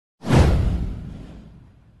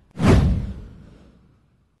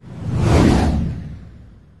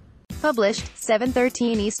Published,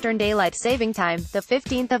 7:13 Eastern Daylight Saving Time, the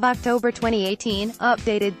 15th of October 2018.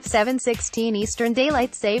 Updated, 7:16 Eastern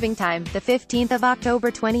Daylight Saving Time, the 15th of October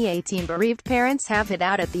 2018. Bereaved parents have hit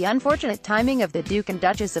out at the unfortunate timing of the Duke and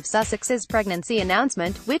Duchess of Sussex's pregnancy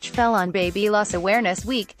announcement, which fell on Baby Loss Awareness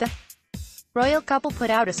Week. The royal couple put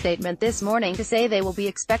out a statement this morning to say they will be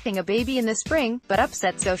expecting a baby in the spring, but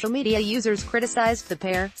upset social media users criticized the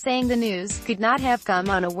pair, saying the news could not have come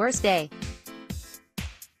on a worse day.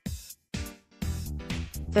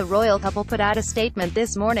 The royal couple put out a statement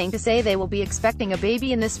this morning to say they will be expecting a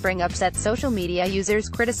baby in the spring. Upset social media users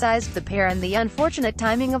criticized the pair and the unfortunate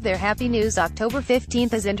timing of their happy news. October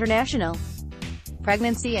 15th is International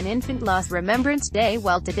Pregnancy and Infant Loss Remembrance Day,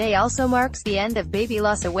 while today also marks the end of Baby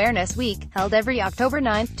Loss Awareness Week, held every October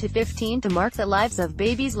 9th to 15 to mark the lives of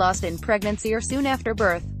babies lost in pregnancy or soon after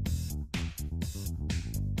birth.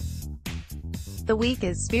 The week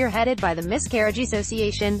is spearheaded by the Miscarriage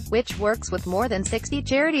Association, which works with more than 60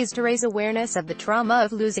 charities to raise awareness of the trauma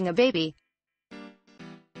of losing a baby.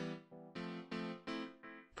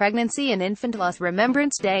 Pregnancy and Infant Loss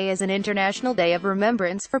Remembrance Day is an international day of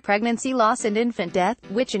remembrance for pregnancy loss and infant death,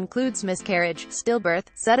 which includes miscarriage, stillbirth,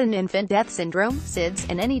 sudden infant death syndrome, SIDS,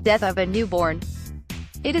 and any death of a newborn.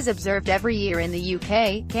 It is observed every year in the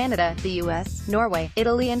UK, Canada, the US, Norway,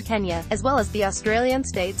 Italy and Kenya, as well as the Australian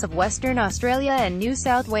states of Western Australia and New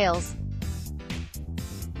South Wales.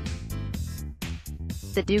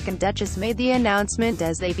 The Duke and Duchess made the announcement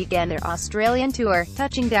as they began their Australian tour,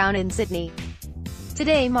 touching down in Sydney.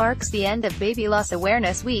 Today marks the end of Baby Loss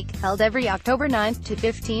Awareness Week, held every October 9th to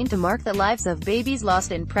 15 to mark the lives of babies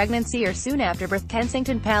lost in pregnancy or soon after birth.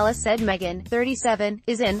 Kensington Palace said Meghan, 37,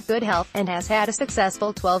 is in good health, and has had a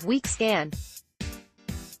successful 12-week scan.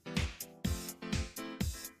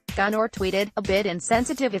 Gunnar tweeted, "A bit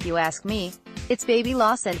insensitive if you ask me. It's Baby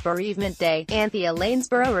Loss and Bereavement Day." Anthea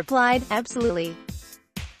Lanesborough replied, "Absolutely."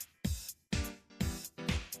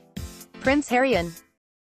 Prince Harry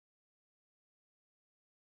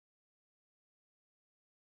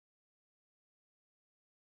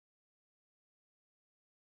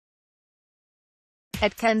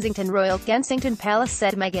at Kensington Kensington Palace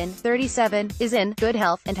said Meghan, 37, is in good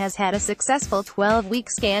health, and has had a successful 12-week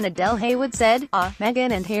scan. Adele Haywood said,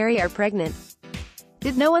 Meghan and Harry are pregnant.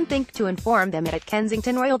 Did no one think to inform them at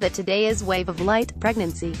Kensington Royal that today is Wave of Light,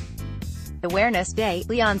 Pregnancy Awareness Day?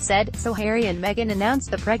 Leon said, so Harry and Meghan announced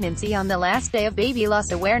the pregnancy on the last day of Baby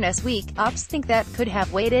Loss Awareness Week. Ops think that could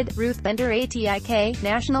have waited. Ruth Bender ATIK,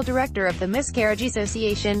 National Director of the Miscarriage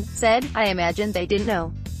Association, said, I imagine they didn't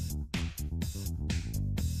know.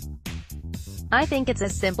 I think it's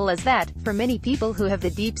as simple as that. For many people who have the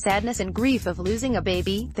deep sadness and grief of losing a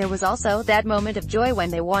baby, there was also that moment of joy when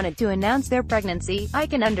they wanted to announce their pregnancy. I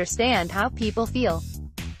can understand how people feel.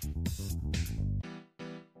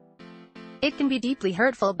 It can be deeply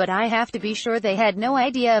hurtful, but I have to be sure they had no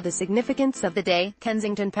idea of the significance of the day."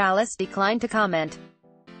 Kensington Palace declined to comment.